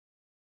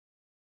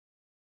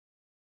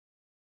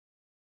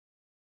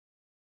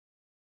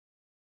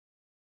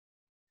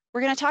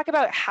We're going to talk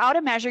about how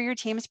to measure your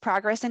team's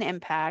progress and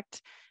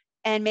impact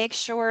and make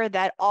sure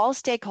that all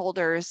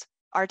stakeholders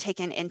are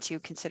taken into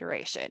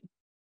consideration.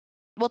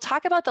 We'll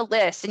talk about the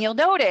list, and you'll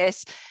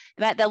notice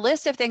that the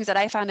list of things that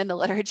I found in the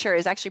literature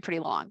is actually pretty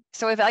long.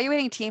 So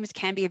evaluating teams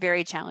can be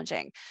very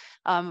challenging.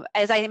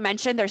 As I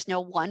mentioned, there's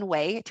no one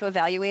way to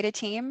evaluate a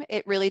team.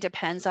 It really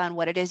depends on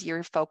what it is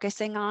you're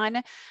focusing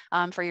on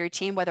for your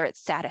team, whether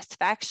it's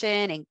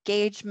satisfaction,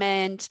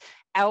 engagement,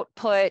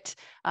 output.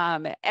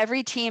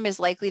 Every team is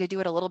likely to do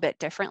it a little bit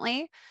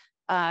differently.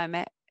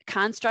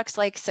 Constructs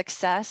like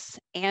success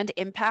and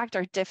impact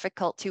are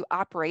difficult to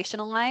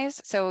operationalize,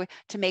 so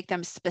to make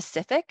them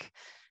specific.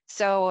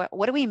 So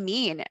what do we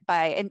mean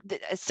by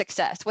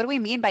success? What do we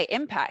mean by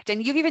impact?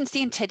 And you've even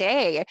seen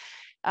today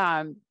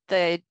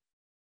the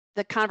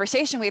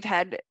conversation we've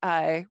had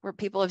where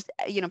people have,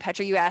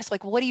 Petra, you asked,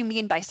 like, what do you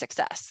mean by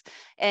success?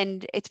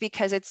 And it's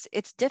because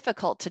it's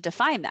difficult to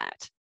define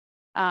that.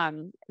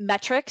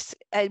 Metrics,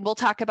 and we'll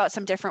talk about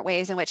some different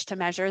ways in which to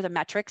measure the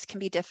metrics can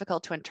be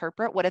difficult to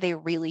interpret. What do they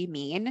really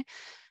mean?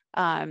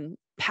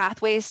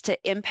 Pathways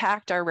to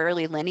impact are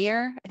rarely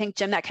linear. I think,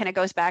 Jim, that kind of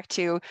goes back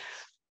to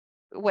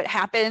what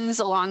happens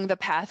along the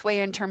pathway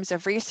in terms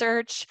of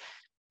research.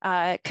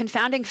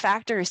 Confounding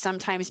factors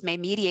sometimes may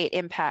mediate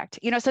impact.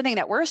 Something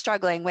that we're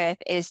struggling with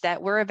is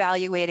that we're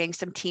evaluating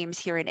some teams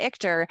here in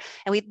ICTR,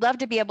 and we'd love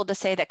to be able to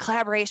say that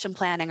collaboration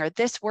planning or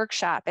this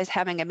workshop is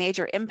having a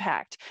major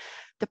impact.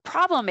 The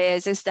problem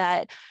is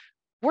that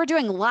we're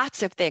doing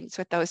lots of things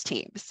with those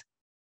teams.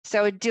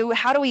 So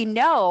how do we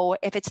know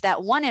if it's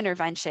that one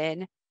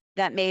intervention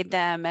that made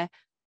them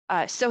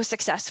so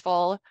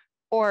successful,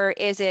 or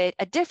is it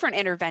a different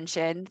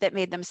intervention that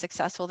made them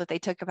successful that they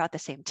took about the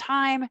same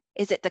time?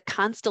 Is it the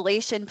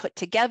constellation put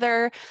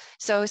together?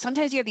 So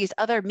sometimes you have these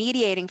other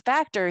mediating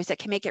factors that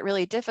can make it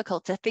really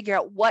difficult to figure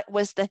out what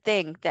was the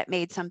thing that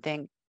made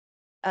something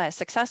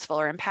successful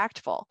or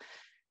impactful.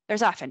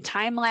 There's often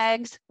time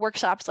lags.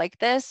 Workshops like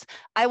this,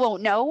 I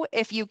won't know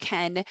if you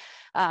can,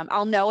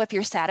 I'll know if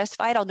you're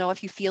satisfied, I'll know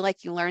if you feel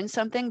like you learned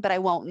something, but I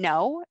won't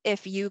know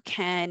if you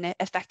can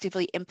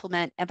effectively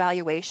implement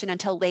evaluation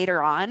until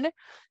later on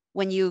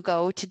when you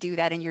go to do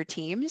that in your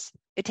teams.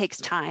 It takes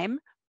time.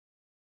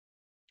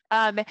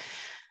 Petra,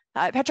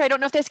 I don't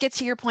know if this gets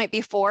to your point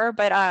before,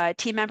 but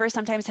team members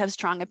sometimes have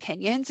strong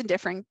opinions and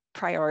different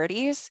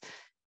priorities.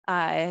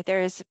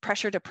 There's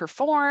pressure to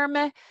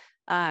perform,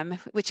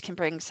 which can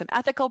bring some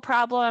ethical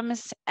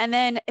problems. And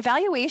then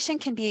evaluation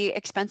can be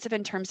expensive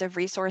in terms of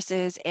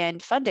resources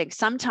and funding.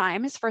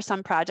 Sometimes for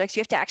some projects,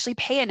 you have to actually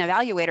pay an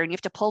evaluator and you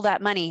have to pull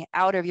that money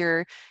out of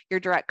your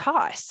direct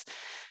costs.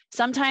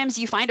 Sometimes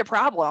you find a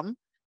problem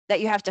that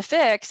you have to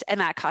fix,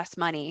 and that costs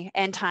money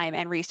and time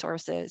and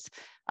resources.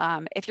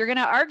 If you're going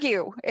to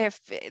argue,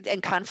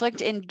 and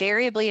conflict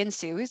invariably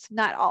ensues,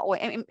 not all,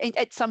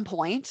 at some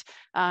point,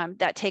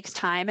 that takes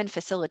time and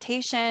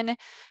facilitation.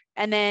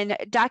 And then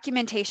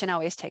documentation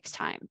always takes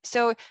time.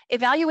 So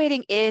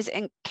evaluating is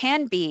and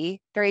can be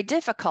very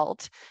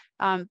difficult,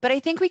 but I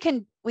think we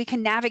can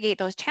navigate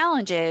those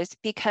challenges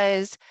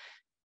because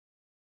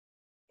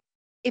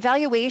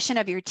evaluation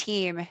of your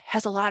team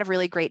has a lot of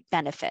really great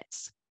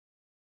benefits.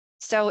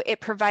 So it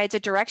provides a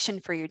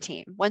direction for your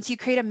team. Once you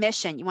create a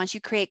mission, once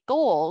you create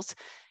goals,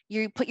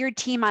 you put your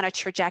team on a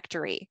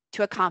trajectory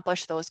to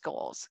accomplish those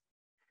goals.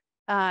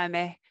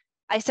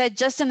 I said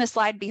just in the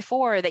slide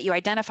before that you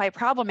identify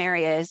problem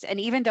areas, and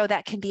even though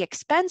that can be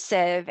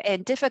expensive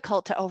and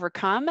difficult to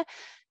overcome,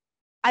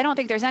 I don't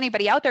think there's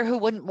anybody out there who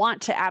wouldn't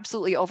want to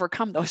absolutely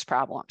overcome those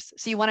problems.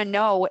 So you want to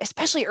know,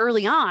 especially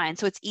early on,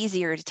 so it's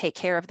easier to take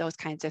care of those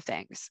kinds of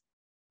things.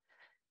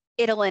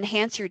 It'll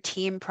enhance your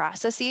team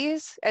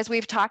processes. As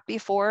we've talked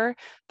before,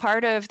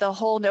 part of the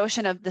whole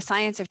notion of the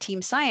science of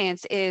team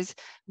science is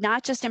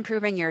not just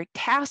improving your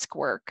task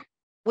work,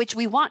 which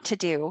we want to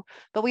do,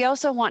 but we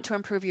also want to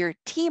improve your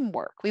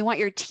teamwork. We want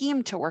your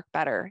team to work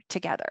better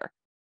together.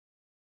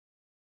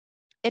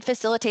 It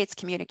facilitates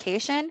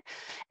communication.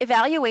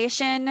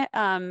 Evaluation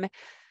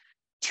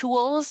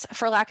tools,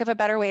 for lack of a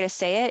better way to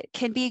say it,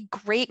 can be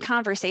great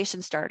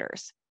conversation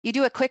starters. You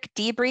do a quick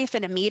debrief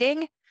in a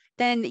meeting,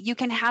 then you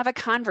can have a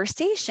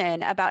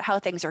conversation about how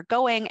things are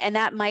going, and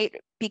that might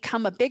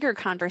become a bigger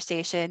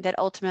conversation that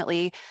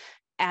ultimately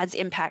adds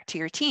impact to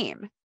your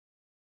team.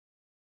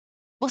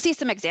 We'll see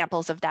some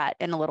examples of that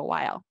in a little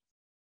while.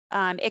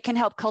 It can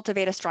help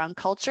cultivate a strong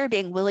culture.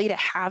 Being willing to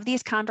have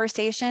these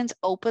conversations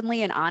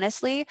openly and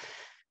honestly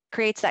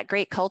creates that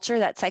great culture,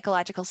 that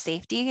psychological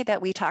safety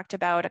that we talked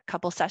about a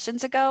couple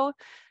sessions ago.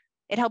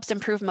 It helps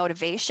improve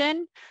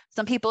motivation.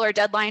 Some people are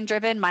deadline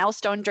driven,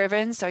 milestone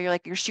driven, so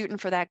you're shooting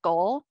for that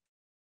goal.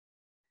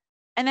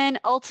 And then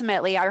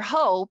ultimately, our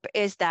hope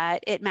is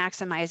that it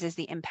maximizes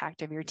the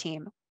impact of your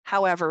team,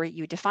 however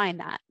you define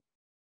that.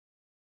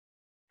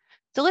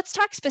 So let's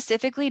talk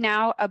specifically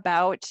now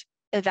about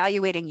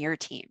evaluating your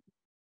team.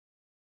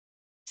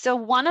 So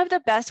one of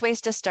the best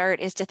ways to start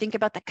is to think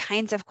about the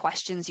kinds of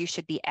questions you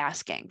should be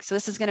asking. So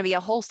this is going to be a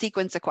whole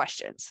sequence of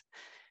questions.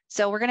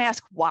 So we're going to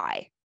ask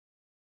why.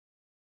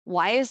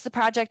 Why is the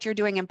project you're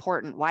doing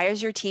important? Why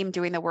is your team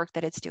doing the work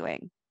that it's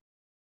doing?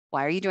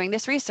 Why are you doing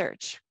this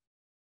research?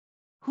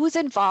 Who's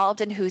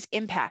involved and who's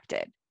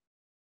impacted?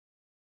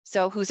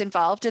 So who's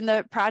involved in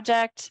the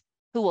project?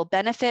 Who will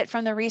benefit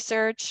from the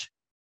research?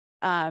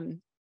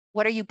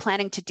 What are you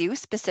planning to do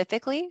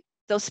specifically?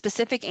 Those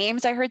specific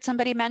aims I heard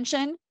somebody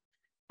mention.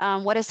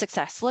 What does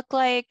success look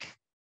like?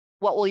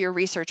 What will your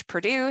research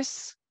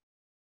produce?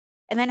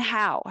 And then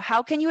how?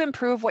 How can you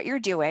improve what you're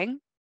doing?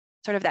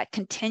 Sort of that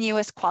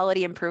continuous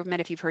quality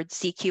improvement, if you've heard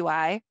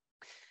CQI.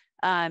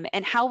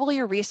 And how will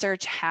your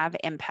research have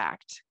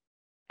impact?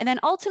 And then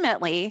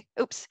ultimately,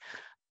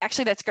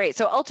 actually that's great.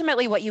 So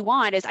ultimately what you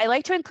want is, I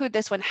like to include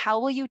this one, how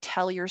will you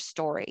tell your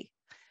story?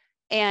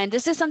 And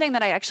this is something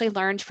that I actually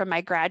learned from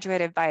my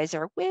graduate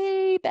advisor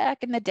way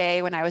back in the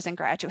day when I was in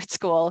graduate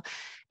school.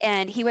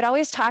 And he would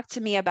always talk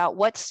to me about,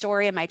 what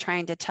story am I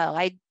trying to tell?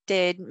 I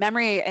did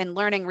memory and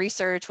learning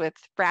research with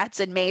rats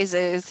and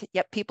mazes.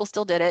 Yep, people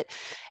still did it,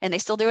 and they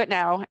still do it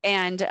now.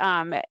 And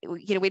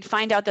we'd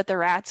find out that the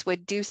rats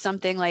would do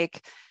something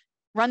like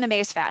run the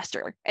maze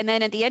faster. And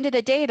then at the end of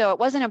the day, though, it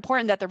wasn't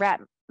important that the rat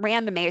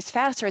ran the maze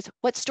faster. It's,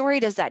 what story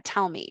does that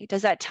tell me?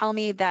 Does that tell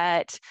me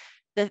that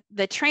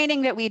the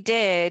training that we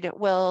did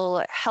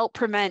will help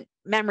prevent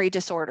memory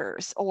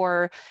disorders?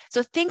 Or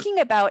so thinking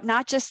about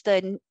not just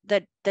the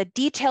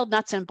detailed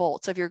nuts and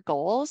bolts of your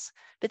goals,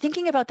 but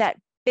thinking about that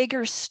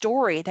bigger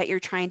story that you're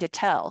trying to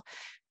tell.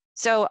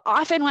 So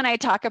often when I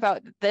talk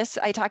about this,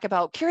 I talk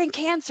about curing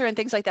cancer and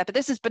things like that, but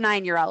this is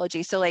benign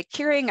urology. So like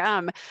curing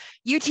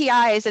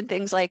UTIs and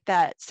things like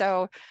that.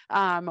 So,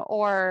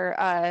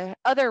 or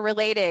other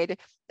related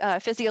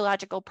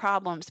physiological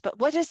problems. But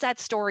what is that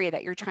story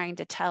that you're trying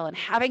to tell? And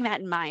having that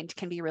in mind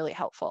can be really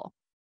helpful.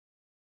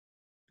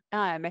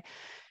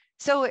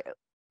 So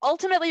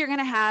ultimately you're going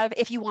to have,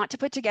 if you want to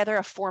put together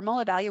a formal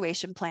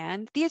evaluation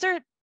plan, these are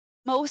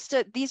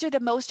the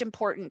most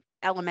important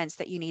elements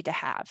that you need to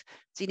have.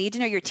 So you need to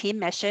know your team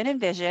mission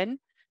and vision.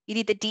 You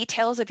need the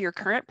details of your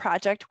current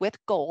project with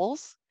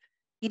goals.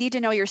 You need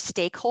to know your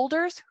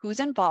stakeholders,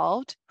 who's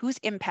involved, who's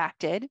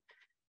impacted.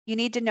 You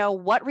need to know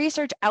what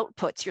research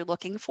outputs you're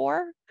looking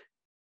for,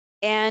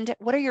 and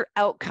what are your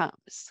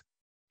outcomes.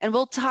 And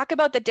we'll talk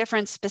about the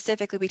difference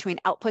specifically between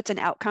outputs and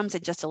outcomes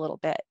in just a little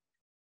bit.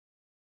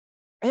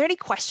 Are there any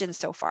questions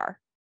so far?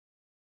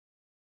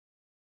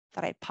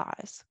 Thought I'd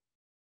pause.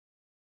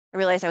 I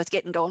realized I was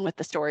getting going with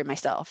the story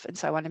myself, and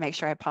so I wanted to make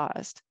sure I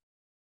paused.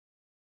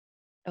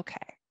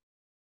 Okay.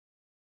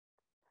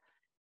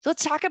 So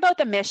let's talk about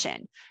the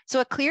mission. So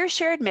a clear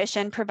shared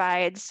mission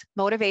provides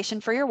motivation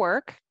for your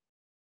work,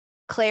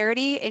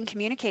 clarity in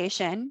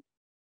communication,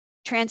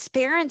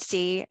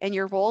 transparency in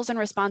your roles and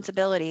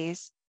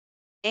responsibilities,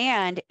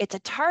 and it's a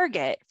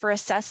target for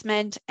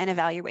assessment and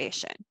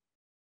evaluation.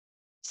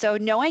 So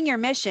knowing your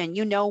mission,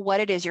 you know what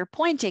it is you're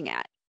pointing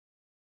at.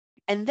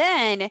 And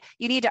then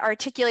you need to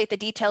articulate the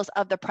details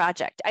of the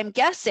project. I'm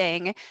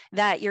guessing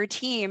that your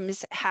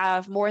teams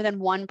have more than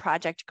one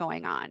project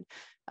going on,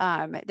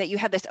 that you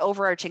have this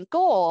overarching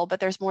goal, but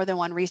there's more than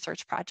one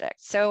research project.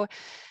 So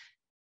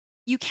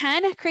you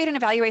can create an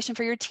evaluation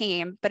for your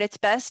team, but it's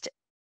best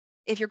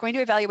if you're going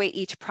to evaluate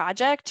each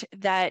project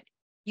that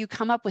you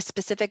come up with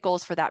specific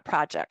goals for that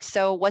project.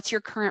 So what's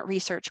your current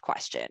research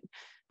question?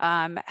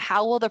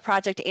 How will the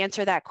project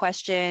answer that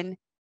question?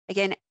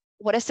 Again,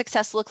 what does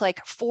success look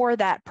like for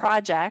that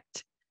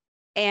project?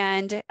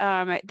 And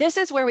this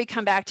is where we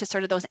come back to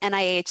sort of those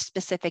NIH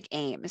specific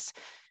aims.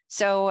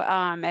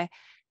 So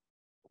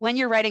when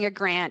you're writing a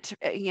grant,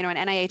 an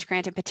NIH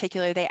grant in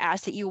particular, they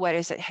ask that you,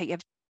 you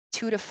have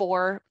 2 to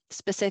 4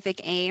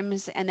 specific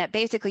aims, and that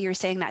basically you're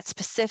saying that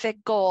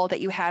specific goal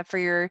that you have for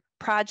your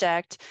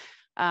project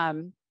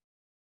and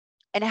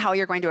how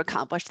you're going to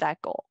accomplish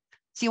that goal.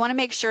 So you want to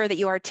make sure that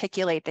you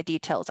articulate the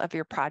details of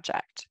your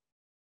project.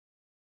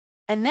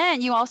 And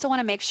then you also want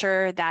to make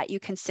sure that you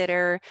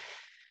consider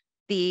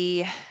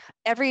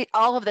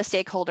all of the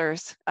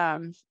stakeholders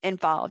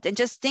involved, and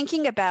just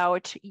thinking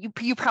about,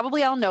 you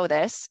probably all know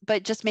this,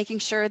 but just making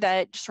sure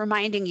that, just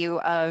reminding you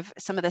of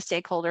some of the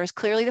stakeholders.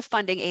 Clearly the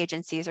funding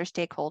agencies are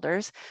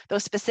stakeholders.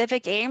 Those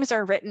specific aims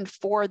are written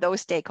for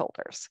those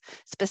stakeholders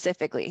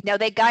specifically. Now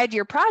they guide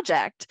your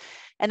project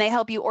and they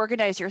help you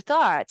organize your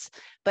thoughts,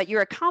 but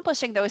you're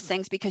accomplishing those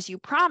things because you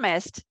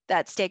promised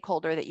that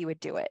stakeholder that you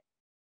would do it.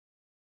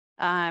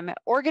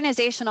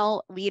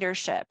 Organizational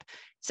leadership.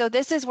 So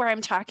this is where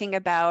I'm talking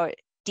about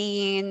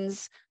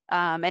deans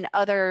and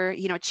other,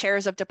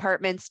 chairs of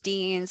departments,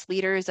 deans,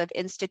 leaders of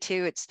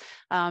institutes.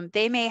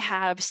 They may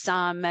have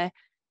some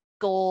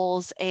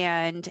goals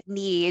and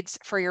needs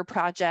for your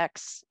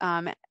projects,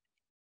 above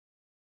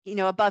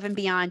and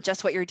beyond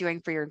just what you're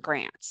doing for your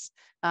grants.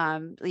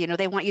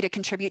 They want you to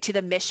contribute to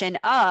the mission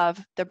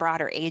of the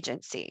broader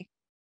agency.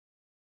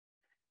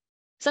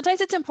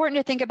 Sometimes it's important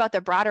to think about the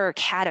broader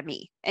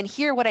academy. And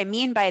here, what I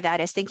mean by that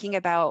is thinking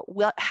about,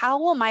 how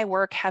will my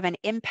work have an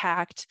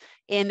impact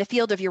in the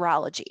field of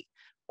urology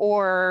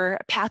or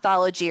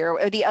pathology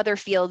or the other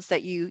fields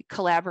that you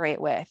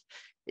collaborate with?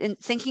 And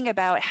thinking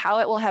about how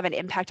it will have an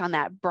impact on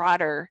that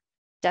broader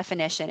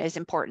definition is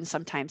important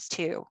sometimes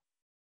too.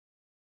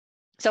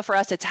 So for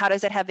us, it's how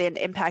does it have an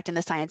impact in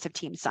the science of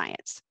team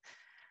science?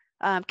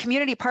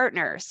 Community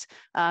partners.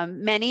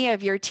 Many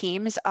of your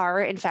teams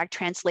are in fact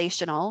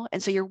translational.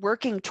 And so you're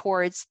working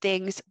towards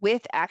things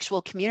with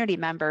actual community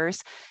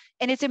members.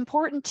 And it's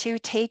important to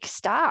take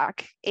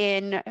stock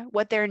in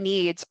what their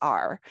needs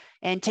are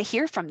and to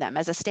hear from them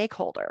as a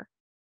stakeholder.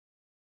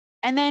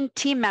 And then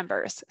team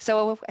members.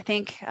 So I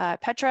think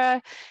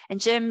Petra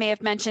and Jim may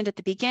have mentioned at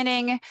the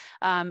beginning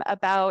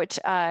about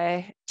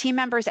team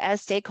members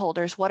as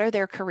stakeholders. What are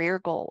their career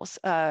goals?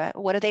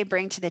 What do they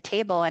bring to the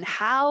table? And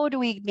how do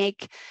we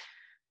make,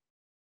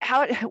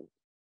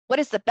 what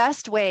is the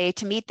best way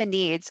to meet the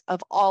needs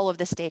of all of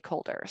the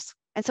stakeholders?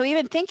 And so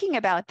even thinking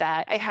about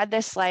that, I had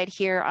this slide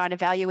here on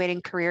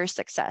evaluating career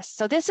success.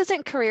 So this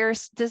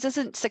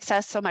isn't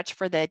success so much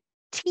for the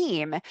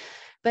team,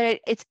 but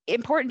it's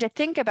important to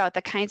think about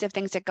the kinds of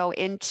things that go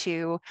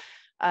into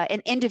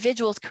an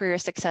individual's career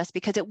success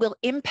because it will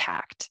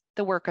impact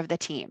the work of the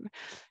team.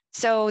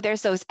 So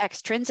there's those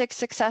extrinsic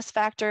success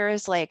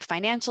factors like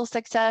financial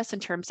success in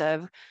terms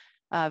of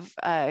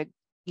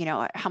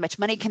how much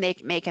money can they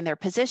make in their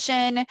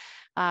position,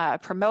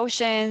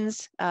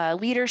 promotions,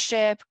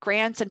 leadership,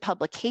 grants and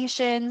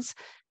publications.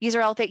 These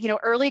are all things,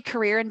 early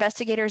career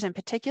investigators in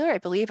particular. I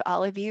believe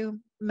all of you,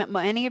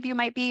 many of you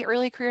might be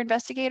early career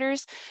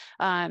investigators.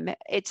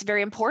 It's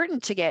very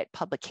important to get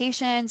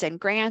publications and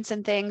grants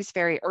and things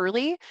very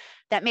early.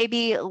 That may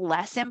be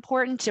less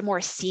important to more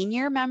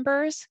senior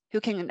members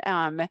who can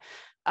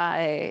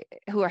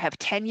who have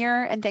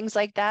tenure and things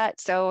like that.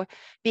 So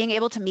being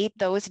able to meet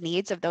those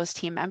needs of those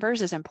team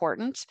members is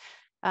important.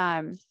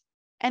 And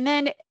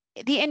then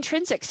the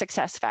intrinsic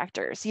success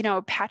factors.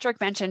 Patrick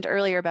mentioned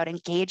earlier about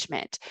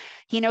engagement.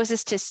 He knows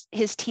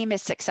his team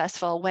is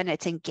successful when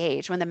it's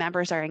engaged, when the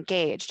members are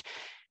engaged.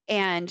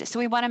 And so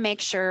we want to make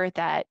sure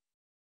that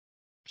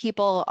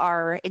people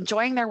are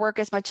enjoying their work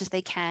as much as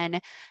they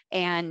can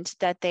and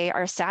that they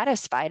are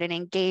satisfied and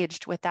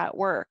engaged with that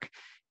work.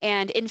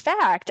 And in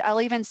fact,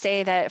 I'll even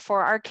say that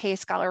for our case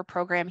scholar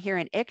program here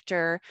in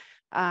ICTR,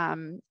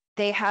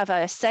 they have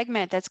a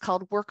segment that's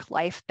called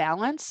work-life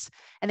balance.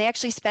 And they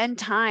actually spend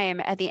time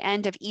at the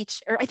end of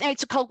each, or I think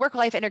it's called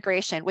work-life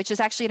integration, which is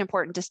actually an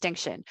important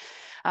distinction.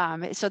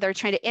 So they're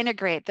trying to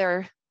integrate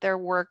their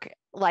work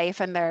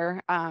life and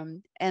their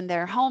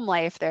home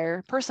life,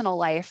 their personal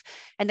life.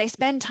 And they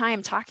spend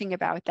time talking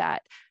about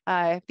that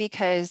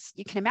because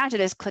you can imagine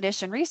as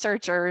clinician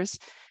researchers,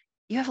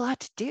 you have a lot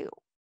to do.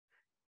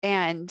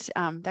 And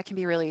that can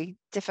be really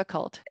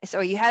difficult.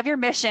 So you have your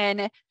mission,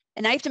 and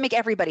now you have to make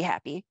everybody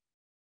happy.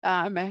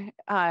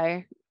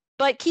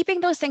 But keeping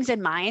those things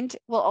in mind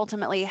will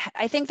ultimately,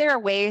 I think there are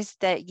ways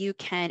that you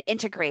can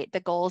integrate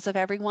the goals of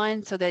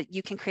everyone so that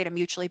you can create a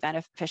mutually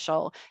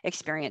beneficial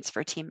experience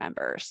for team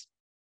members.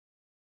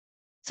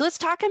 So let's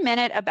talk a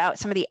minute about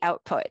some of the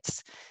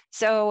outputs.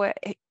 So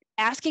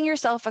asking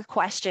yourself a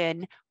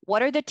question,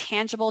 what are the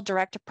tangible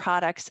direct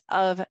products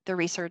of the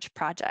research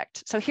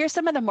project? So here's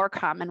some of the more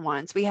common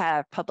ones. We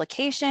have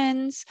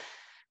publications,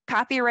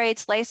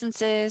 copyrights,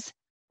 licenses,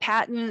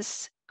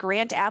 patents,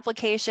 grant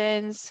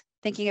applications,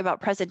 thinking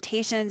about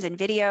presentations and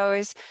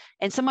videos.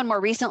 And someone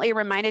more recently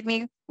reminded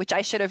me, which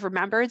I should have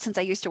remembered since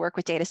I used to work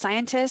with data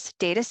scientists,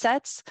 data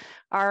sets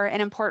are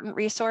an important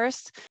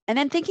resource. And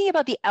then thinking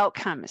about the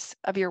outcomes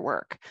of your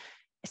work.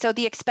 So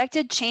the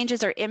expected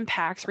changes or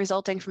impacts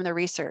resulting from the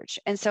research.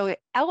 And so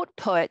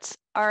outputs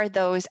are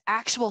those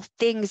actual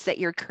things that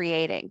you're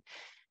creating.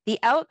 The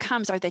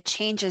outcomes are the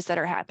changes that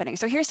are happening.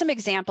 So here's some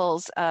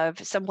examples of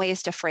some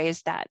ways to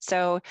phrase that.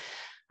 So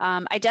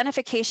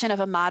identification of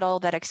a model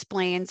that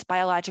explains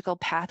biological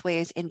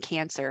pathways in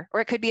cancer,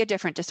 or it could be a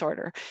different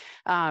disorder.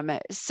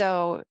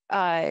 So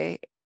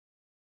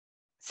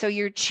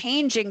you're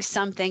changing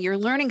something, you're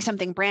learning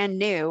something brand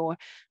new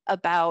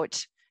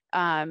about,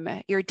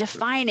 you're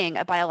defining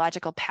a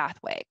biological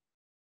pathway.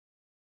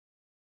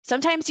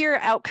 Sometimes your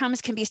outcomes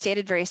can be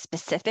stated very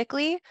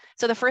specifically.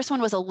 So the first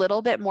one was a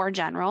little bit more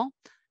general.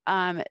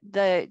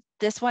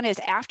 This one is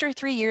after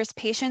 3 years,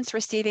 patients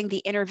receiving the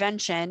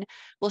intervention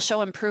will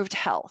show improved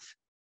health.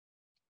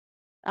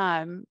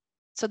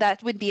 So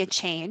that would be a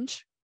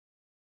change.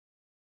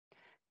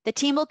 The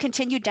team will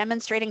continue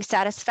demonstrating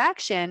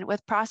satisfaction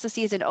with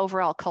processes and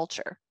overall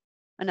culture,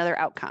 another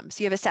outcome.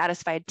 So you have a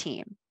satisfied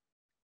team.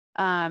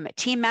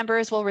 Team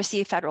members will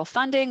receive federal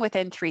funding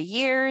within 3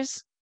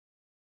 years.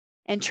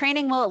 And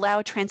training will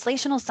allow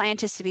translational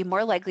scientists to be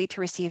more likely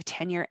to receive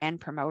tenure and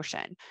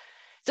promotion.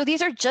 So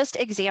these are just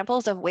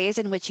examples of ways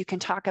in which you can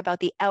talk about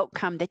the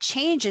outcome, the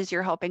changes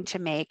you're hoping to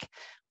make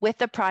with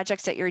the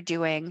projects that you're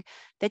doing,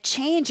 the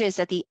changes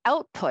that the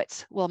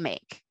outputs will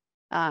make,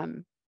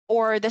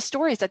 or the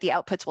stories that the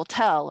outputs will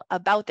tell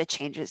about the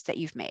changes that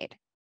you've made.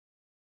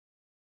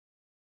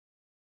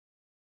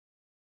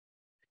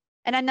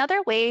 And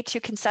another way to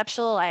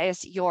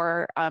conceptualize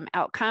your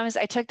outcomes,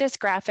 I took this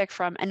graphic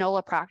from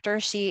Enola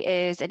Proctor. She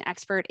is an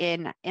expert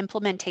in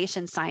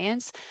implementation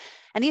science.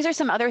 And these are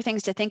some other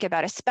things to think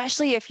about,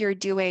 especially if you're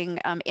doing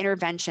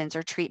interventions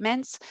or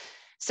treatments.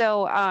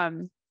 So,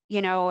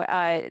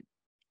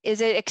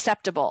 Is it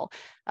acceptable?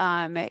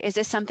 Is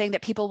this something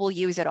that people will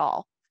use at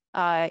all?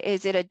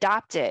 Is it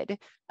adopted?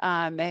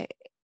 Adoption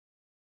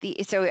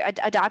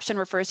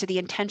refers to the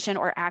intention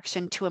or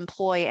action to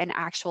employ an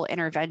actual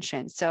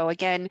intervention. So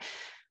again,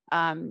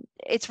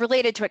 it's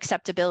related to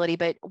acceptability,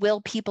 but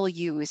will people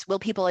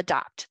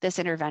adopt this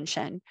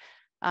intervention?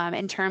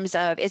 In terms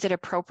of, is it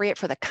appropriate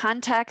for the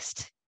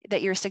context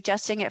that you're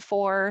suggesting it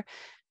for?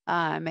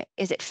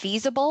 Is it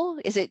feasible?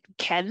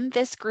 Can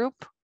this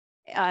group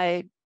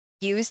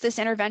use this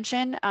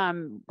intervention?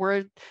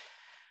 We're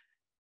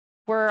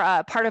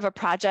part of a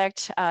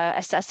project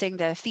assessing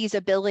the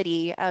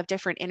feasibility of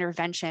different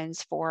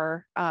interventions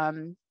for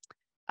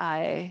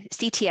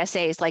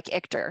CTSAs like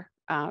ICTR.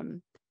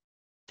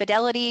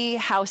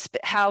 Fidelity, I'll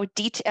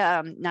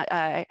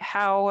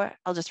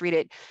just read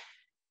it.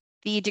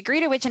 The degree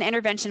to which an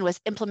intervention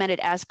was implemented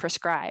as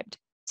prescribed.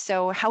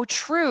 So how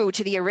true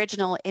to the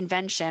original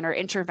invention or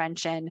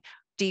intervention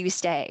do you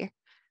stay?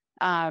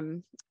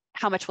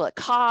 How much will it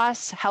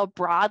cost? How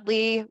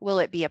broadly will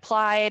it be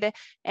applied?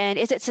 And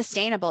is it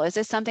sustainable? Is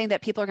this something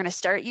that people are going to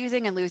start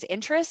using and lose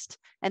interest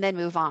and then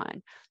move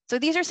on? So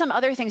these are some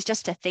other things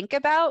just to think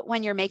about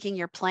when you're making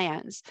your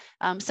plans.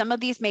 Some of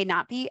these may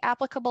not be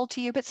applicable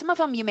to you, but some of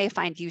them you may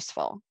find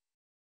useful.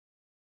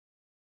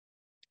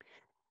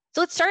 So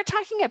let's start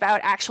talking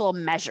about actual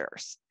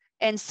measures.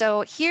 And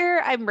so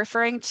here I'm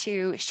referring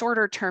to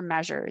shorter term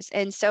measures.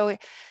 And so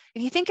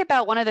if you think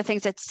about one of the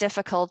things that's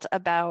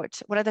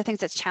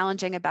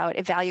challenging about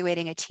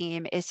evaluating a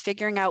team is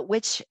figuring out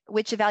which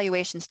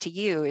evaluations to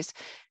use.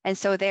 And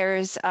so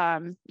there's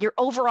your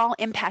overall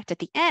impact at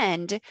the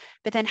end,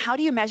 but then how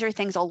do you measure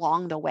things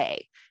along the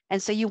way?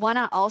 And so you want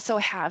to also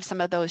have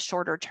some of those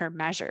shorter term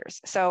measures.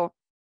 So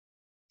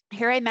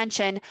here I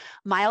mentioned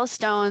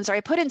milestones, or I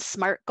put in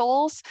SMART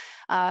goals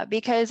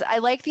because I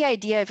like the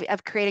idea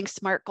of creating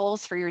SMART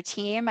goals for your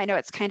team. I know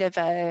it's kind of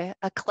a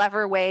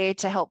clever way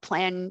to help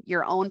plan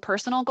your own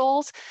personal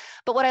goals.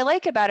 But what I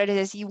like about it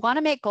is you want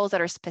to make goals that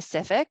are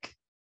specific,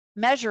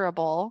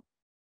 measurable,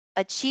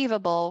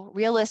 achievable,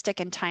 realistic,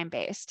 and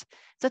time-based.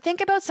 So think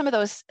about some of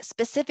those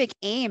specific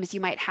aims you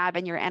might have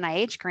in your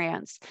NIH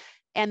grants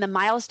and the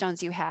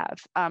milestones you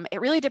have. It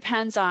really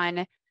depends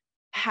on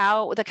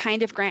the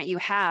kind of grant you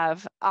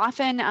have.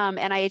 Often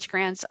NIH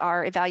grants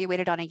are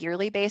evaluated on a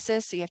yearly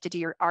basis, so you have to do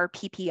your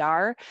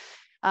RPPR.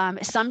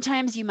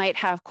 Sometimes you might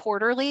have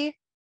quarterly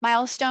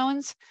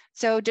milestones,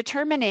 so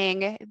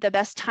determining the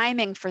best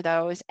timing for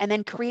those and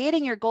then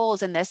creating your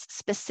goals in this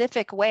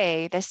specific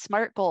way, this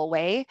SMART goal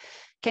way,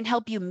 can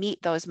help you meet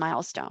those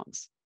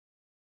milestones.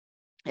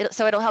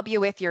 So it'll help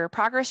you with your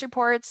progress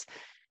reports,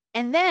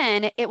 and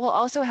then it will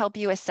also help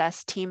you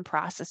assess team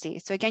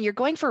processes. So again, you're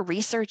going for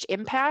research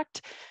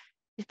impact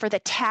for the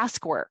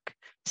task work.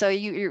 So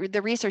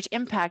the research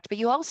impact, but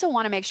you also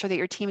want to make sure that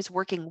your team is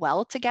working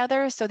well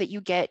together so that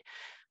you get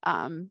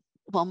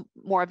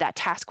more of that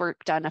task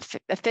work done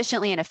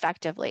efficiently and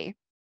effectively.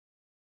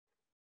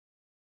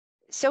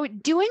 So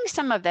doing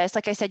some of this,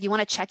 like I said, you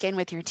want to check in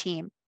with your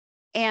team.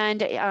 And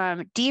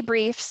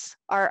debriefs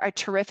are a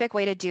terrific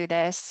way to do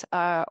this.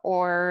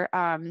 So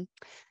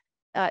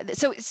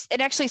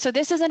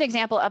this is an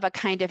example of a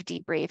kind of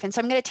debrief. And so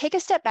I'm going to take a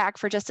step back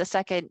for just a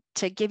second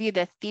to give you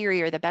the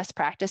theory or the best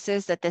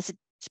practices that this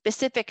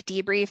specific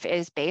debrief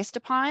is based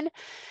upon.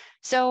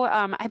 So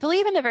I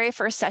believe in the very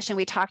first session,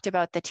 we talked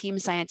about the team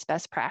science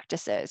best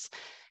practices.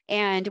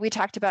 And we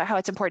talked about how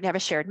it's important to have a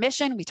shared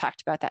mission. We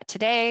talked about that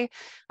today.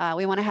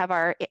 We want to have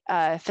our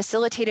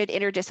facilitated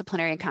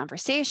interdisciplinary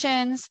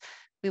conversations.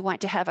 We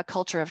want to have a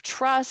culture of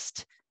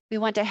trust. We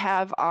want to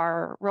have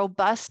our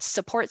robust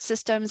support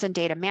systems and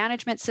data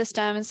management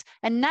systems.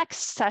 And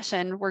next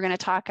session, we're going to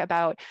talk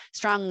about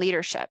strong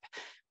leadership.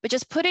 But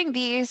just putting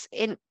these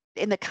in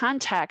the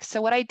context.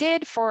 So what I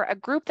did for a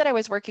group that I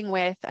was working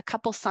with a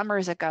couple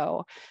summers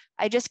ago,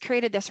 I just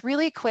created this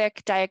really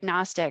quick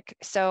diagnostic.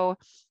 So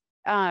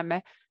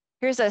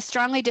here's a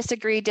strongly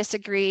disagree,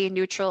 disagree,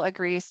 neutral,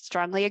 agree,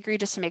 strongly agree,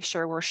 just to make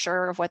sure we're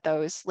sure of what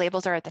those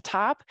labels are at the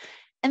top.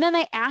 And then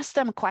I asked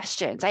them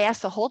questions. I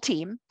asked the whole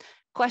team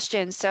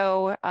questions.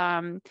 So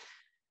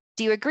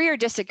do you agree or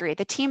disagree?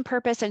 The team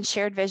purpose and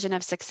shared vision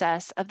of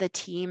success of the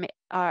team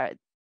are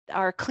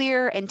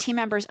clear and team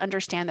members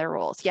understand their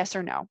roles? Yes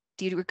or no?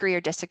 Do you agree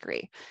or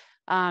disagree?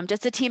 Does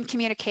the team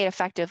communicate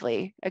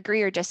effectively?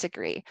 Agree or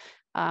disagree?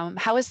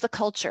 How is the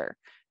culture?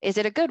 Is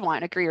it a good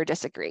one? Agree or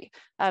disagree?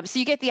 So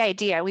you get the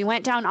idea. We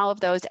went down all of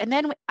those. And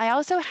then I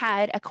also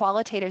had a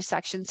qualitative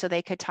section so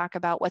they could talk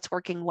about what's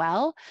working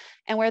well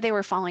and where they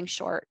were falling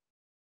short.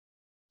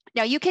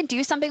 Now you can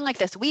do something like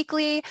this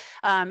weekly.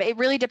 It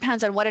really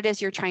depends on what it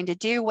is you're trying to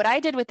do. What I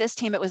did with this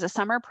team, it was a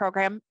summer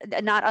program,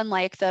 not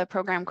unlike the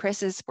program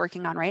Chris is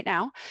working on right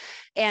now.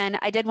 And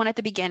I did one at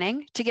the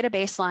beginning to get a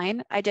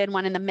baseline. I did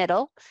one in the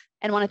middle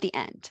and one at the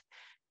end.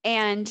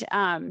 And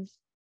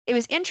it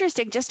was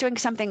interesting just doing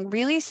something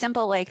really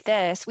simple like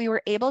this. We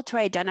were able to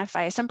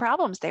identify some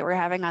problems they were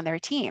having on their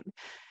team.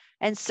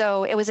 And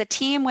so it was a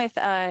team with,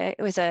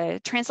 it was a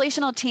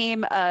translational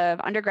team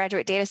of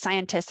undergraduate data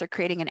scientists. They're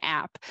creating an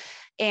app.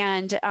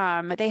 And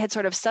they had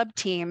sort of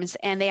sub-teams,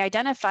 and they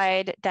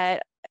identified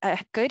that a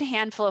good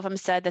handful of them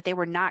said that they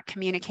were not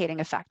communicating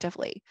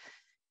effectively.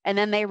 And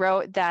then they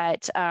wrote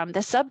that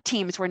the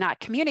sub-teams were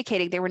not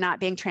communicating, they were not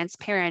being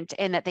transparent,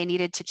 and that they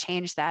needed to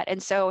change that.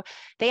 And so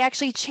they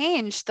actually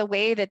changed the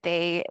way that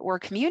they were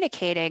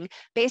communicating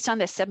based on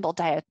this simple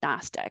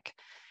diagnostic.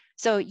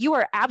 So you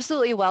are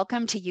absolutely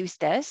welcome to use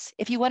this.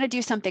 If you want to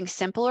do something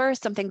simpler,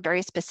 something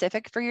very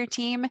specific for your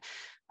team,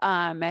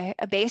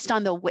 based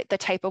on the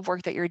type of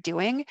work that you're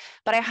doing.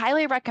 But I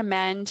highly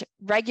recommend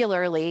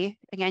regularly,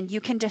 again, you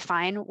can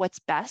define what's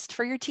best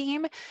for your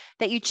team,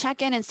 that you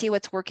check in and see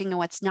what's working and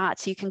what's not,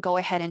 so you can go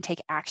ahead and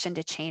take action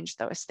to change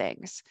those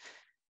things.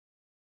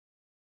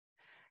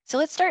 So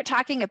let's start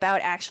talking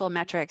about actual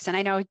metrics. And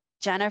I know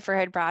Jennifer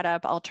had brought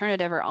up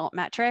alternative or alt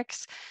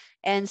metrics.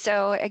 And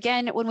so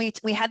again, when we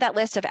had that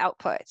list of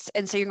outputs,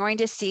 and so you're going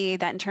to see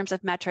that in terms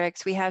of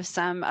metrics, we have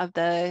some of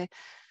the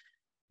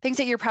things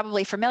that you're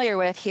probably familiar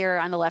with here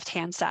on the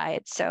left-hand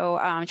side. So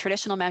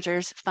traditional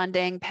measures,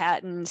 funding,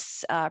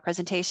 patents,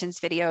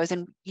 presentations, videos,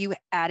 and you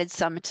added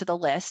some to the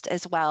list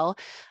as well.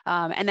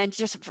 And then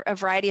just a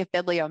variety of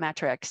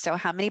bibliometrics. So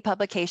how many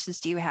publications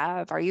do you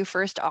have? Are you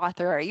first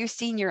author? Are you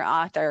senior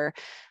author?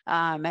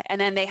 And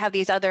then they have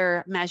these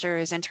other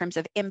measures in terms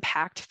of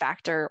impact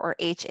factor or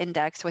H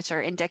index, which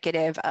are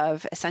indicative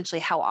of essentially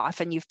how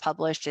often you've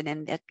published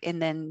and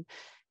then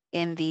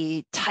in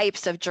the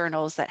types of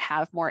journals that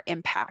have more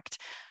impact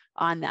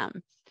on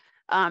them.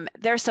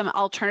 There's some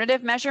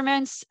alternative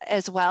measurements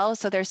as well.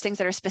 So there's things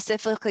that are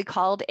specifically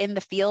called in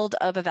the field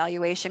of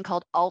evaluation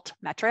called alt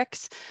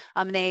metrics.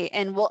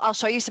 I'll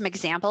show you some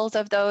examples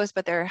of those,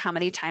 but they're how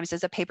many times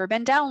has a paper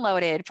been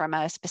downloaded from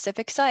a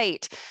specific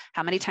site?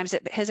 How many times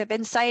has it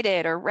been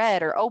cited or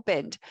read or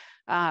opened?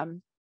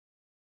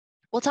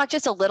 We'll talk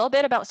just a little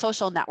bit about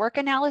social network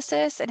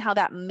analysis and how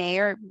that may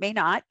or may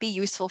not be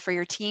useful for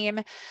your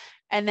team.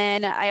 And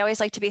then I always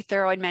like to be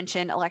thorough and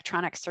mention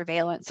electronic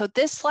surveillance. So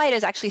this slide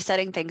is actually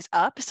setting things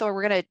up. So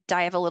we're going to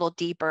dive a little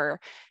deeper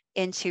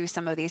into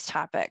some of these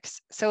topics.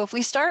 So if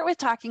we start with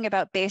talking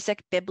about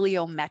basic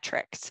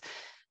bibliometrics,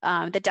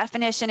 the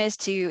definition is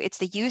it's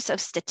the use of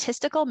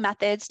statistical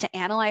methods to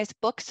analyze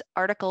books,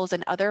 articles,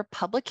 and other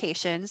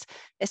publications,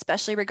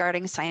 especially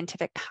regarding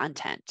scientific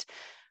content.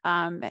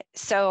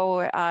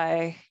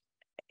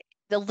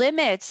 The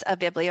limits of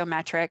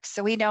bibliometrics,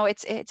 so we know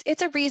it's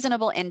a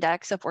reasonable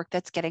index of work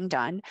that's getting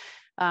done.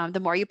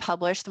 The more you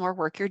publish, the more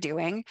work you're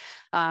doing.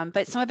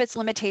 But some of its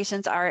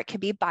limitations are it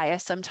can be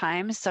biased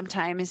sometimes.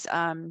 Sometimes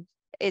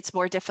it's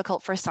more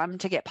difficult for some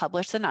to get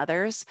published than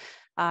others.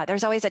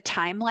 There's always a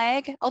time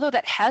lag, although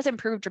that has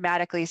improved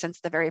dramatically since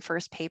the very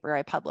first paper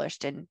I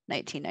published in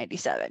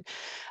 1997.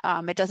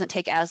 It doesn't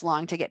take as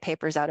long to get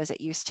papers out as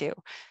it used to,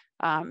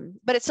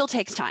 but it still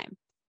takes time.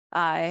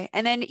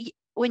 And then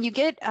when you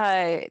get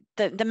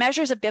the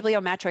measures of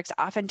bibliometrics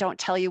often don't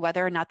tell you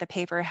whether or not the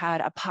paper had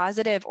a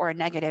positive or a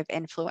negative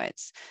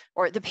influence,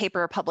 or the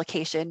paper or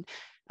publication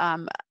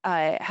had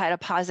a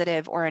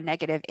positive or a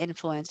negative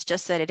influence,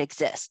 just that it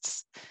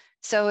exists.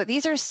 So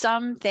these are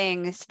some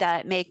things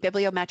that make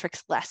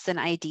bibliometrics less than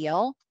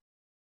ideal.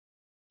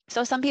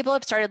 So some people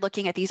have started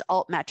looking at these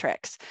alt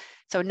metrics.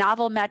 So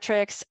novel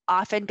metrics,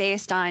 often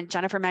based on,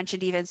 Jennifer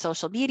mentioned even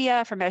social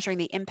media for measuring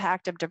the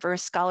impact of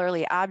diverse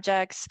scholarly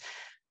objects.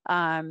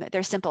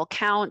 There's simple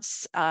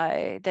counts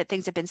that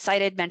things have been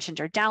cited, mentioned,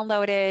 or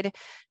downloaded.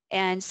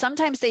 And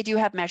sometimes they do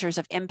have measures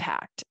of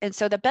impact. And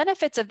so the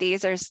benefits of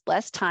these, there's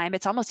less time.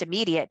 It's almost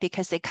immediate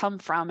because they come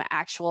from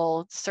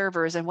actual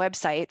servers and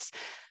websites.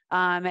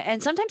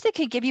 And sometimes they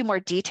can give you more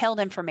detailed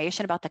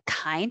information about the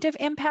kind of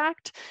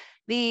impact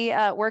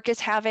the work is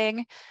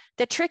having.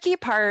 The tricky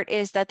part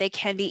is that they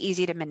can be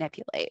easy to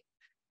manipulate.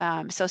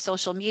 So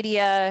social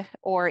media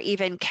or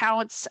even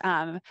counts.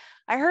 I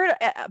heard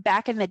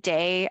back in the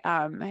day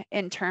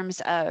in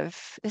terms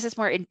of, this is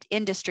more in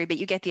industry, but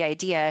you get the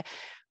idea,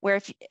 where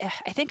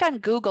I think on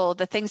Google,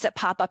 the things that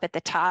pop up at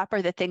the top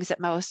are the things that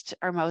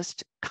are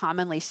most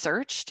commonly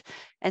searched.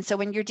 And so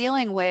when you're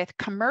dealing with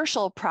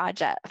commercial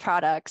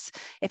products,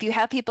 if you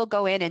have people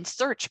go in and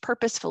search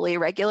purposefully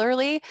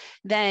regularly,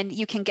 then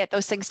you can get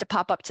those things to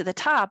pop up to the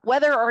top,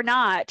 whether or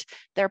not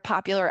they're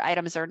popular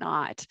items or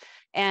not.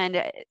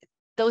 And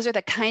those are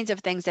the kinds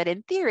of things that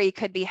in theory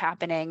could be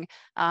happening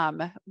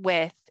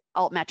with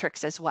alt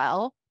metrics as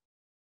well.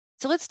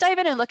 So let's dive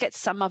in and look at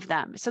some of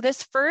them. So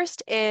this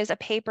first is a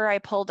paper I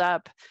pulled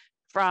up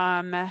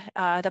from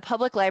the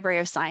Public Library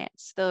of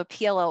Science, the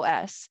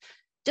PLOS,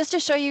 just to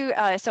show you,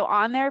 so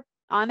on their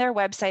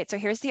website, so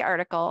here's the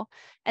article.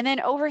 And then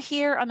over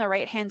here on the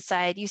right-hand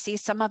side, you see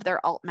some of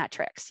their alt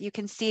metrics. You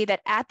can see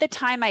that at the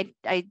time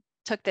I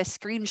took this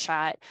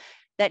screenshot,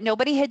 that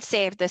nobody had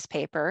saved this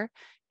paper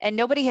and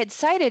nobody had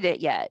cited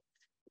it yet,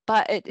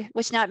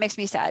 which now it makes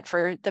me sad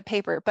for the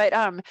paper. But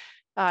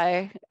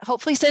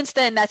hopefully since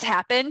then that's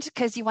happened,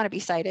 because you want to be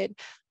cited.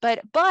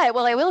 But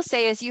what I will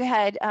say is you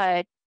had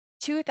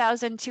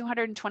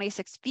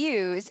 2,226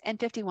 views and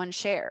 51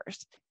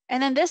 shares.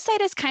 And then this site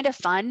is kind of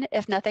fun,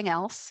 if nothing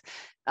else.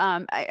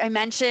 I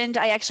mentioned,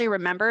 I actually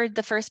remembered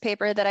the first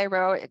paper that I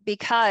wrote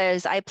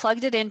because I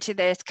plugged it into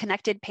this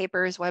Connected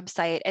Papers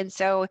website. And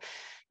so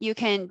you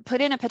can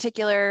put in a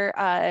particular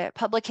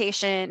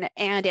publication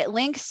and it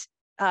links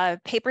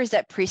papers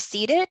that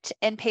precede it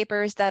and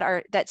papers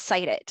that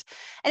cite it.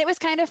 And it was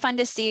kind of fun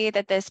to see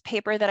that this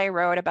paper that I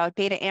wrote about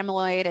beta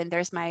amyloid, and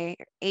there's my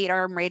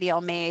 8-arm radial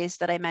maze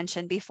that I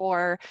mentioned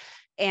before,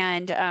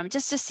 and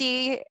just to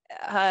see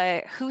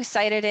who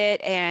cited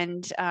it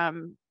and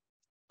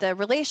the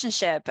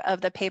relationship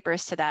of the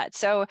papers to that.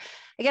 So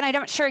again, I'm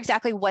not sure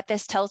exactly what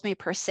this tells me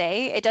per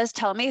se. It does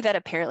tell me that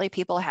apparently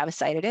people have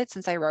cited it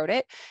since I wrote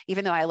it,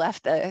 even though I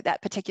left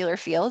that particular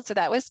field. So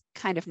that was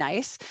kind of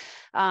nice.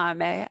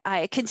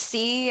 I can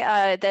see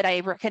that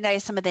I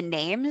recognize some of the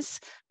names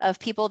of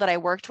people that I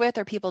worked with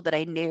or people that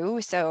I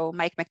knew. So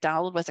Mike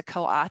McDonald was a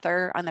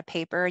co-author on the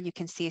paper, and you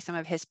can see some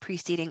of his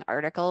preceding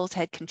articles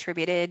had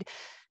contributed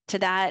to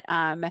that.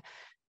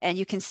 And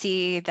you can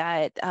see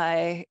that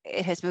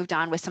it has moved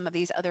on with some of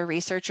these other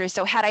researchers.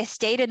 So had I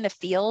stayed in the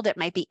field, it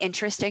might be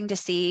interesting to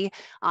see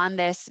on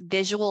this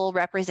visual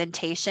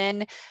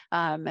representation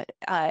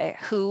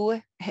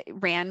who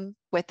ran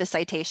with the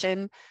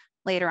citation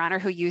later on or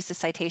who used the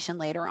citation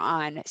later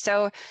on.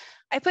 So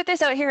I put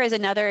this out here as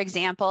another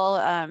example.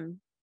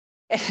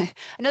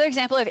 Another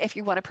example of if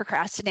you want to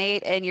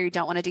procrastinate and you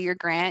don't want to do your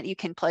grant, you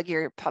can plug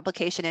your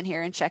publication in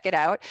here and check it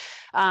out.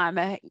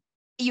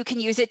 You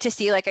can use it to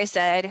see, like I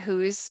said,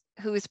 who's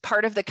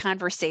part of the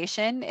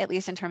conversation, at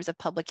least in terms of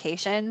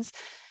publications.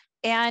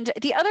 And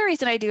the other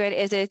reason I do it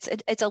is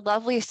it's a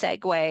lovely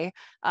segue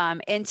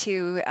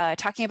into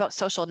talking about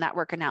social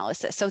network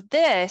analysis. So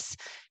this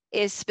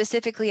is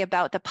specifically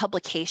about the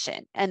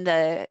publication and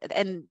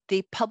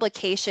the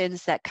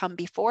publications that come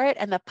before it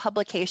and the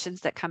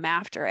publications that come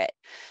after it.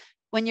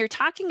 When you're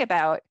talking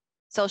about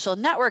social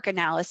network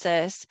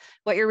analysis,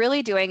 what you're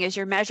really doing is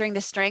you're measuring the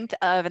strength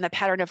of and the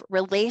pattern of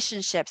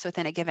relationships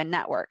within a given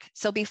network.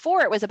 So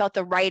before it was about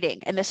the writing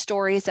and the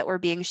stories that were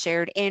being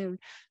shared in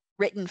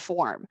written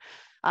form.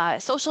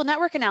 Social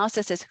network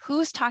analysis is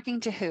who's talking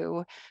to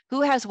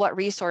who has what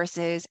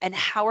resources, and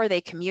how are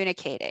they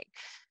communicating.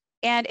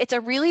 And it's a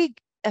really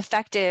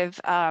effective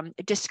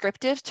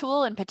descriptive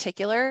tool in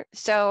particular.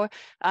 So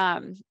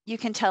you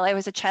can tell I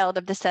was a child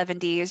of the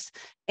 70s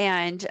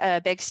and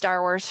a big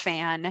Star Wars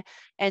fan.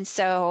 And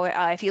so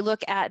if you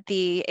look at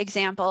the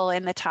example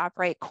in the top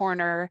right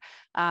corner,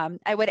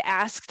 I would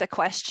ask the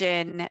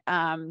question,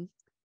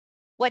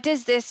 what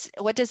does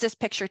this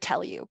picture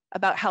tell you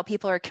about how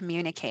people are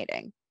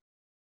communicating?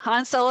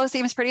 Han Solo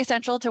seems pretty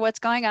central to what's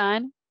going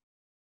on.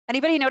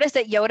 Anybody notice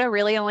that Yoda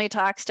really only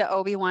talks to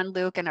Obi-Wan,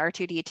 Luke, and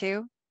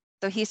R2-D2?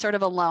 So he's sort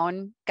of a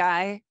lone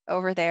guy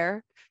over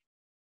there.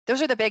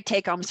 Those are the big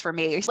take-homes for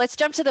me. Let's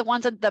jump to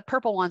the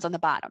purple ones on the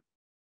bottom.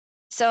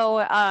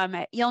 So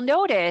you'll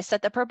notice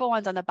that the purple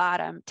ones on the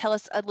bottom tell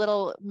us a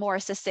little more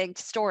succinct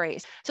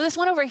stories. So this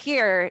one over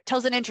here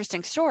tells an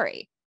interesting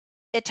story.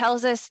 It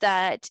tells us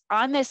that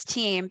on this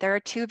team, there are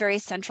two very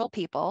central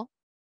people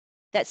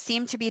that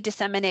seem to be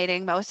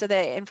disseminating most of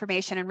the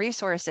information and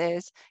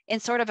resources in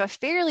sort of a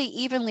fairly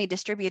evenly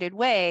distributed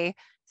way,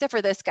 except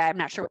for this guy. I'm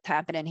not sure what's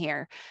happening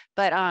here,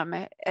 but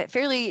a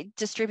fairly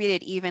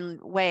distributed, even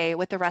way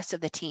with the rest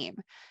of the team.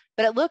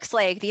 But it looks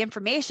like the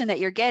information that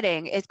you're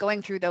getting is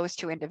going through those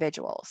two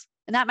individuals.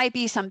 And that might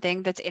be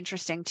something that's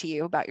interesting to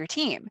you about your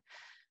team.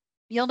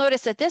 You'll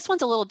notice that this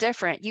one's a little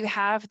different. You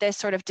have this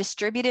sort of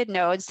distributed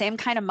node, same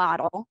kind of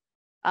model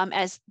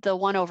as the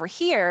one over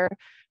here.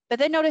 But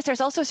then notice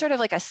there's also sort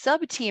of like a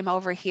sub-team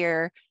over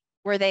here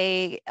where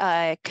they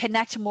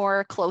connect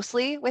more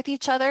closely with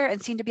each other and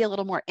seem to be a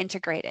little more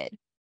integrated.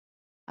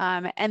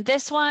 And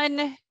this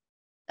one,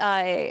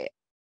 I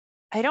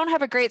don't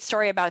have a great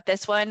story about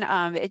this one.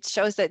 It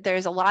shows that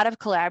there's a lot of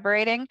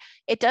collaborating.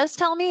 It does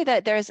tell me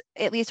that there's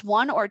at least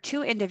one or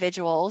two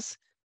individuals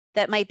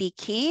that might be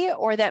key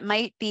or that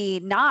might be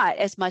not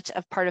as much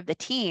of part of the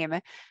team.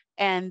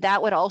 And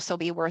that would also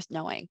be worth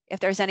knowing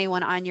if there's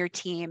anyone on your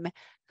team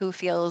who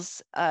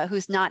feels,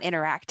 who's not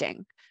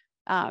interacting.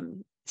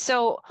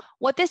 So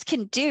what this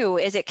can do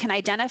is it can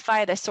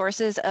identify the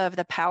sources of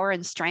the power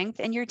and strength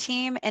in your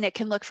team, and it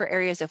can look for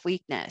areas of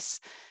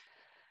weakness.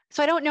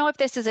 So I don't know if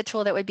this is a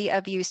tool that would be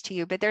of use to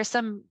you, but there's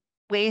some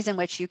ways in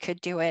which you could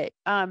do it.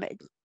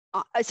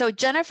 So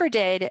Jennifer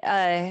did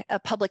a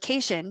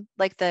publication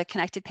like the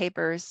Connected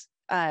Papers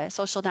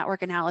social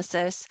network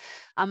analysis.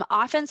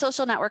 Often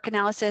social network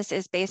analysis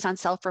is based on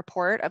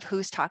self-report of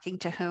who's talking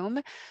to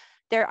whom.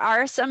 There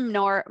are some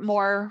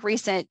more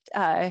recent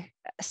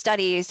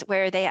studies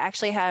where they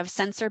actually have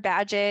sensor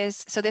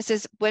badges. So this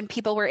is when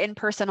people were in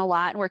person a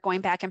lot and we're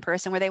going back in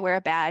person, where they wear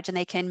a badge and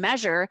they can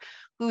measure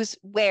who's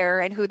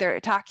where and who they're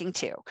talking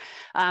to.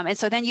 And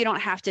so then you don't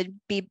have to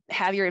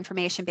have your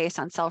information based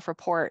on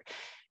self-report.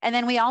 And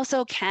then we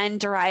also can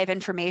derive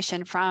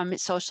information from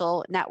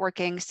social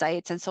networking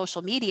sites and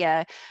social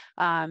media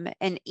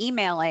and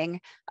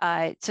emailing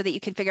so that you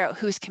can figure out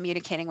who's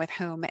communicating with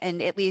whom.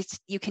 And at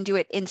least you can do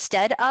it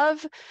instead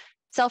of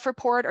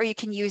self-report, or you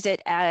can use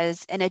it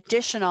as an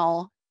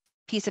additional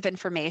piece of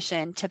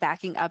information to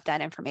backing up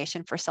that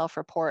information for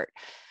self-report.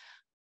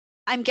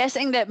 I'm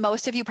guessing that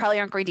most of you probably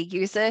aren't going to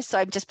use this, so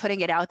I'm just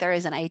putting it out there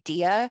as an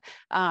idea,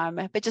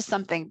 but just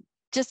something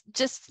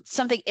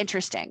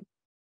interesting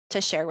to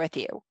share with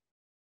you.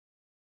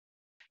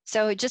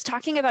 So just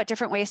talking about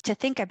different ways to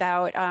think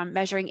about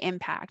measuring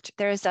impact.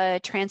 There's a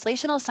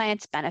translational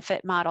science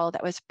benefit model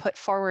that was put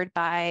forward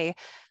by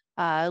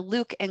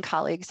Luke and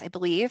colleagues, I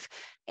believe.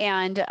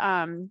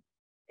 And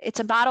it's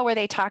a model where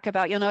they talk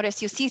about, you'll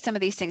notice, you'll see some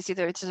of these things,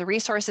 either it's the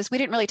resources. We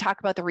didn't really talk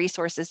about the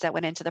resources that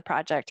went into the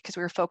project because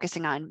we were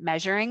focusing on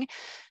measuring,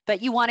 but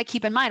you want to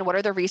keep in mind, what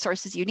are the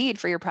resources you need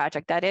for your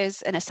project? That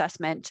is an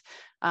assessment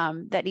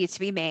that needs to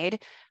be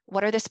made.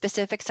 What are the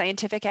specific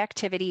scientific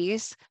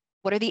activities?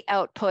 What are the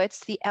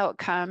outputs, the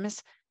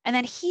outcomes? And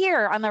then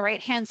here on the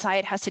right-hand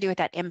side has to do with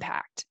that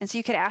impact. And so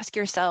you could ask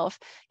yourself,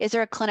 is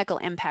there a clinical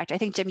impact? I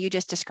think, Jim, you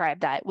just described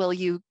that. Will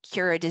you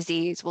cure a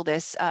disease? Will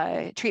this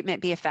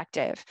treatment be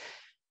effective?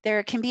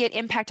 There can be an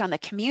impact on the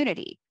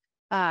community.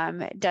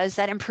 Does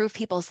that improve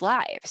people's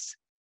lives?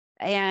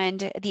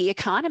 And the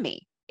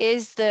economy.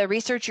 Is the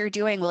research you're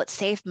doing, will it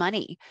save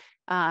money?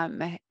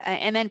 And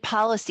then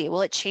policy,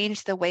 will it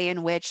change the way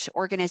in which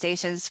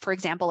organizations, for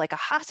example, like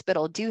a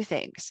hospital, do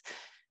things?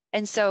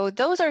 And so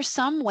those are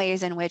some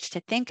ways in which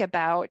to think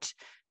about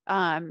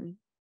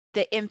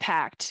the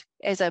impact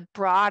as a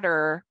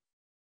broader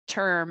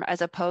term,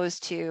 as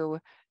opposed to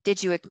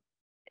did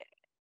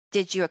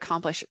you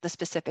accomplish the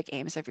specific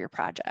aims of your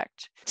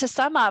project? To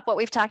sum up what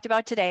we've talked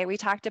about today, we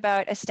talked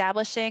about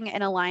establishing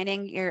and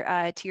aligning your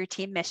to your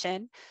team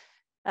mission,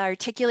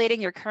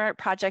 articulating your current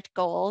project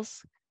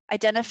goals,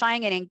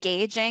 identifying and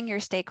engaging your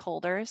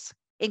stakeholders,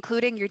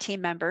 including your team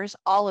members,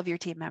 all of your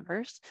team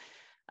members,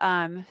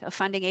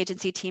 funding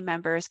agency team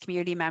members,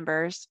 community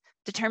members,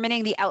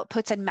 determining the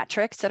outputs and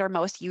metrics that are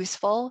most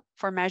useful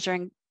for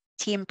measuring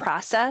team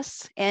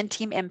process and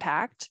team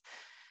impact.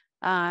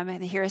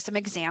 And here are some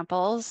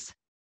examples.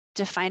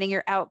 Defining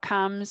your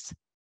outcomes.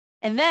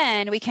 And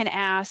then we can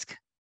ask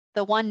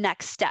the one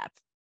next step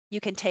you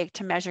can take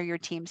to measure your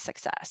team's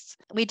success.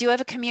 We do have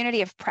a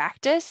community of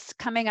practice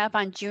coming up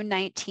on June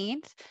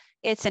 19th.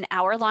 It's an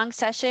hour-long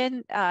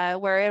session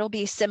where it'll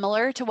be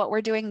similar to what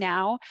we're doing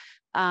now.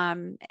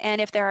 And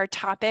if there are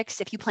topics,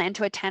 if you plan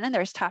to attend and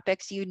there's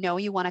topics you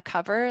want to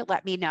cover,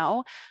 let me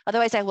know.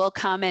 Otherwise, I will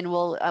come and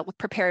we'll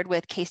prepared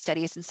with case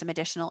studies and some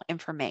additional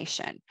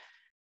information.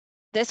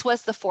 This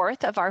was the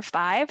fourth of our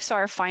 5. So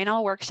our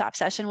final workshop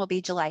session will be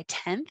July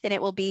 10th, and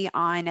it will be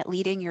on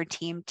leading your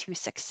team to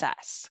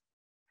success.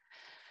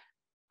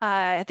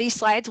 These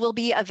slides will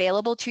be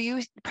available to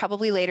you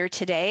probably later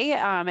today.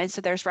 And so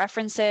there's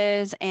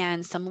references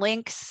and some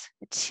links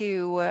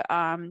to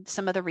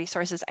some of the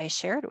resources I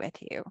shared with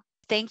you.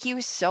 Thank you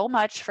so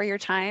much for your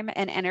time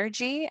and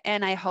energy,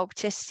 and I hope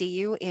to see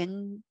you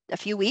in a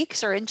few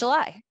weeks or in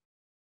July.